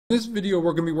In this video,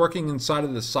 we're going to be working inside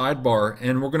of the sidebar,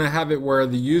 and we're going to have it where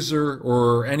the user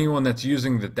or anyone that's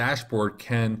using the dashboard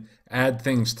can add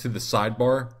things to the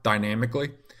sidebar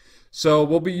dynamically. So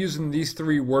we'll be using these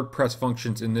three WordPress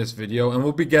functions in this video, and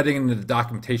we'll be getting into the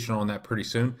documentation on that pretty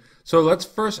soon. So let's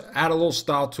first add a little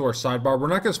style to our sidebar. We're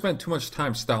not going to spend too much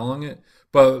time styling it,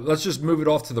 but let's just move it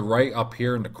off to the right up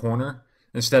here in the corner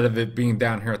instead of it being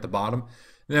down here at the bottom.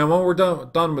 Now, when we're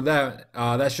done with that,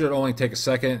 that should only take a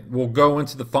second. We'll go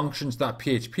into the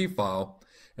functions.php file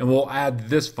and we'll add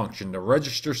this function, the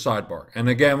register sidebar. And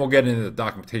again, we'll get into the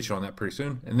documentation on that pretty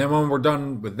soon. And then when we're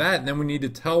done with that, then we need to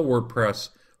tell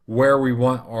WordPress where we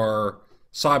want our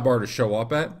sidebar to show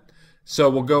up at. So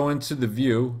we'll go into the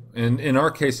view, and in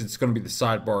our case, it's going to be the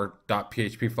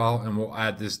sidebar.php file, and we'll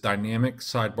add this dynamic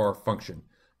sidebar function,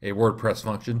 a WordPress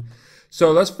function.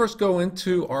 So let's first go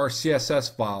into our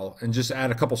CSS file and just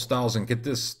add a couple styles and get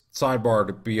this sidebar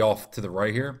to be off to the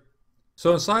right here.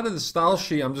 So inside of the style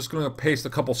sheet, I'm just going to paste a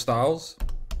couple styles.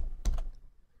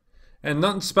 And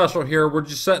nothing special here. We're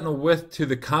just setting the width to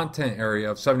the content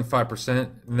area of 75%,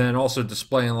 and then also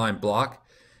display inline block.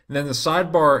 And then the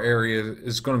sidebar area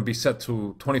is going to be set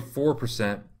to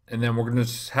 24%, and then we're going to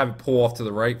just have it pull off to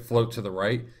the right, float to the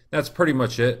right. That's pretty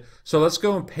much it. So let's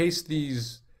go and paste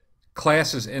these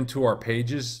classes into our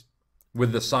pages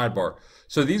with the sidebar.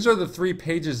 So these are the three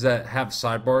pages that have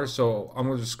sidebars. So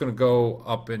I'm just going to go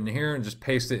up in here and just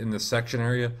paste it in the section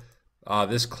area,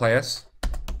 this class.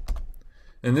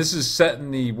 And this is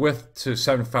setting the width to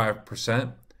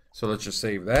 75%. So let's just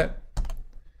save that.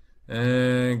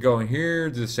 And go in here,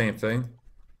 do the same thing.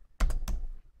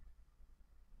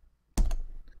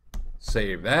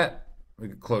 Save that. We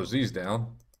can close these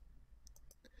down.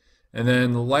 And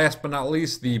then last but not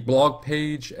least, the blog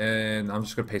page, and I'm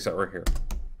just going to paste that right here.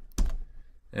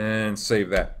 And save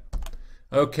that.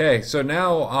 Okay, so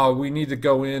now we need to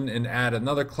go in and add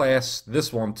another class,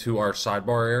 this one, to our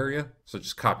sidebar area. So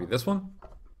just copy this one.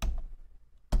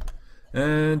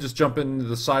 And just jump into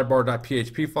the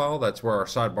sidebar.php file, that's where our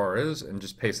sidebar is, and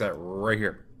just paste that right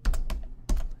here.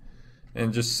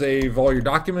 And just save all your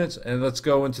documents, and let's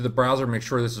go into the browser, make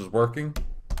sure this is working.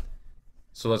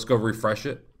 So let's go refresh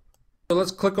it. So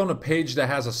let's click on a page that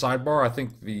has a sidebar. I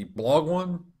think the blog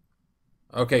one.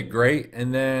 Okay, great.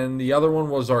 And then the other one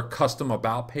was our custom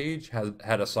about page, had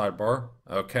a sidebar.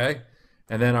 Okay.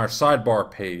 And then our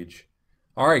sidebar page.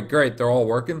 All right, great. They're all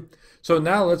working. So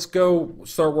now let's go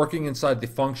start working inside the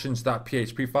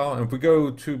functions.php file. And if we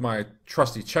go to my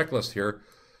trusty checklist here,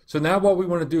 so now what we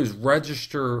want to do is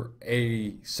register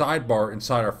a sidebar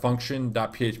inside our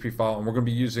function.php file, and we're going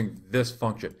to be using this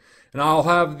function. And I'll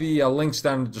have the links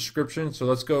down in the description, so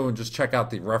let's go and just check out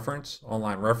the reference,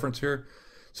 online reference here.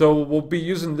 So we'll be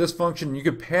using this function. You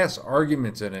could pass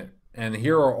arguments in it, and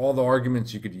here are all the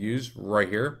arguments you could use right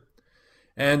here.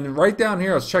 And right down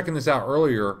here, I was checking this out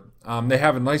earlier, they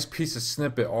have a nice piece of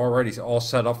snippet already all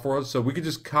set up for us, so we could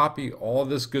just copy all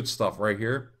this good stuff right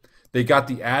here. They got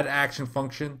the add action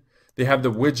function. They have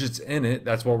the widgets in it.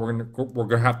 That's what we're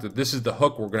gonna have to. This is the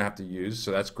hook we're gonna have to use.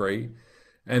 So that's great.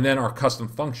 And then our custom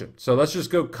function. So let's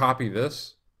just go copy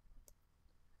this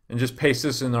and just paste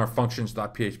this in our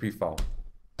functions.php file.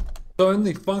 So in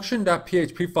the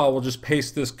function.php file, we'll just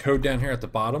paste this code down here at the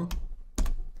bottom.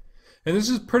 And this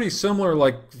is pretty similar.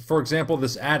 Like, for example,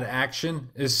 this add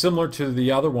action is similar to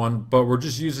the other one, but we're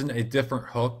just using a different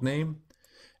hook name.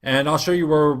 And I'll show you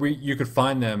where you could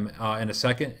find them in a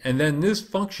second. And then this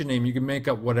function name, you can make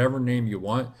up whatever name you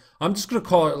want. I'm just going to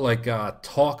call it like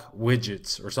talk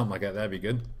widgets or something like that. That'd be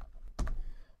good.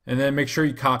 And then make sure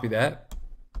you copy that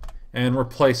and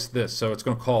replace this. So it's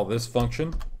going to call this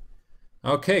function.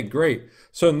 Okay, great.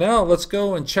 So now let's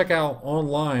go and check out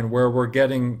online where we're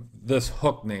getting this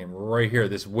hook name right here,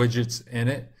 this widgets in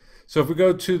it. So if we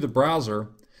go to the browser,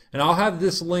 and I'll have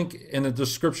this link in the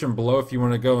description below if you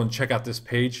want to go and check out this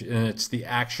page, and it's the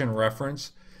action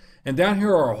reference. And down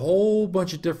here are a whole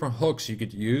bunch of different hooks you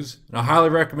could use. And I highly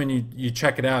recommend you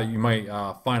check it out. You might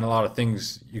find a lot of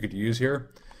things you could use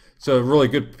here. So a really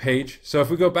good page. So if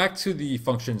we go back to the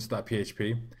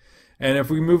functions.php, and if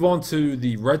we move on to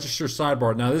the register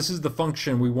sidebar, now this is the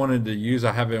function we wanted to use.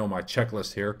 I have it on my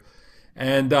checklist here.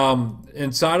 And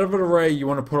inside of an array, you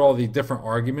want to put all the different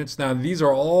arguments. Now, these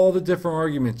are all the different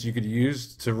arguments you could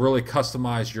use to really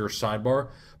customize your sidebar.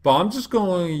 But I'm just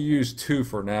going to use two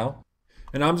for now.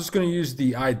 And I'm just going to use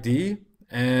the ID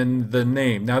and the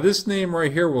name. Now, this name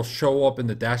right here will show up in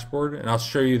the dashboard, and I'll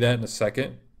show you that in a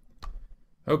second.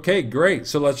 Okay, great.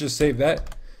 So let's just save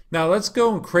that. Now, let's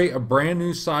go and create a brand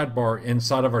new sidebar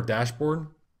inside of our dashboard.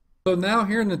 So now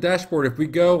here in the dashboard, if we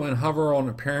go and hover on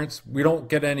appearance, we don't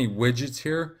get any widgets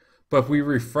here, But if we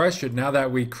refresh it, now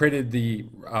that we created the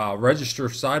register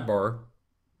sidebar,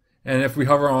 and if we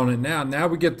hover on it now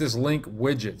we get this link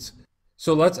widgets.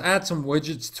 So let's add some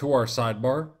widgets to our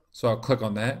sidebar. So I'll click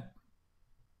on that.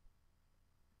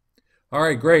 All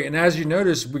right, great. And as you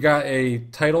notice, we got a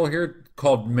title here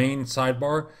called main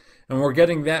sidebar, and we're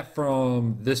getting that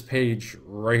from this page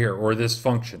right here, or this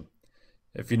function,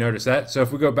 if you notice that. So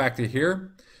if we go back to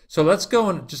here, so let's go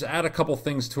and just add a couple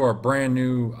things to our brand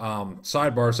new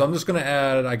sidebar. So I'm just going to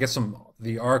add, I guess,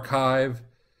 the archive,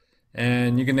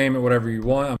 and you can name it whatever you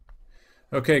want.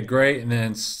 Okay, great. And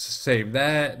then save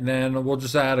that, and then we'll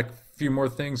just add a few more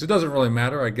things. It doesn't really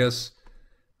matter, I guess.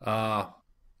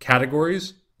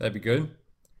 Categories, that'd be good.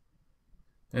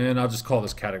 And I'll just call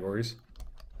this categories.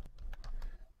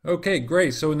 Okay,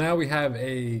 great. So now we have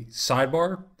a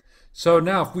sidebar. So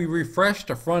now if we refresh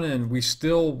the front end, we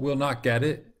still will not get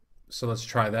it. So let's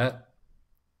try that.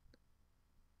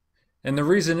 And the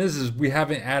reason is we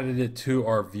haven't added it to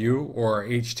our view or our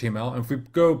HTML. And if we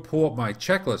go pull up my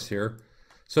checklist here,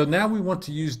 so now we want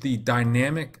to use the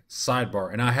dynamic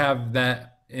sidebar. And I have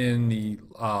that in the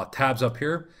tabs up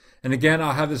here. And again,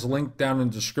 I'll have this link down in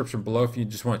the description below if you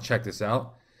just want to check this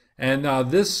out. And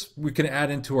this we can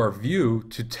add into our view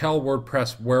to tell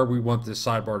WordPress where we want this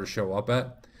sidebar to show up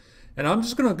at. And I'm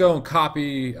just going to go and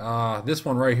copy this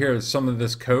one right here, some of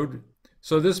this code.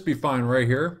 So this would be fine right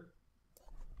here.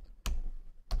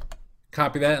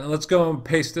 Copy that, and let's go and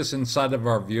paste this inside of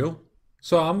our view.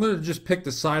 So I'm going to just pick the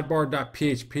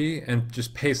sidebar.php and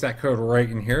just paste that code right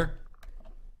in here.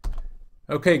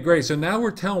 Okay, great. So now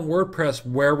we're telling WordPress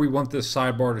where we want this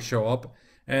sidebar to show up.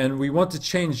 And we want to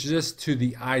change this to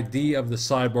the ID of the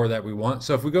sidebar that we want.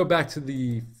 So if we go back to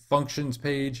the functions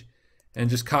page and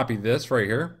just copy this right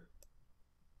here,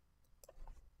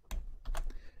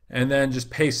 and then just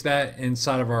paste that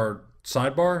inside of our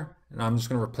sidebar, and I'm just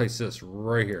going to replace this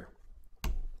right here.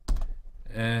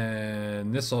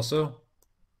 And this also.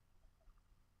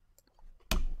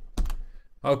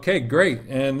 Okay, great.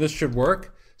 And this should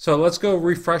work. So let's go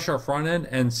refresh our front end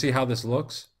and see how this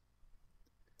looks.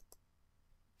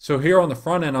 So here on the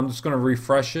front end, I'm just going to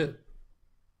refresh it.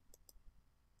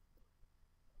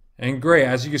 And great,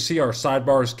 as you can see, our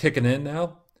sidebar is kicking in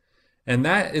now. And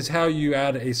that is how you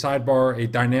add a sidebar, a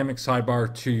dynamic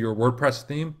sidebar to your WordPress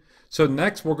theme. So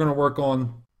next, we're going to work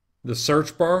on the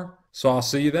search bar. So I'll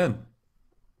see you then.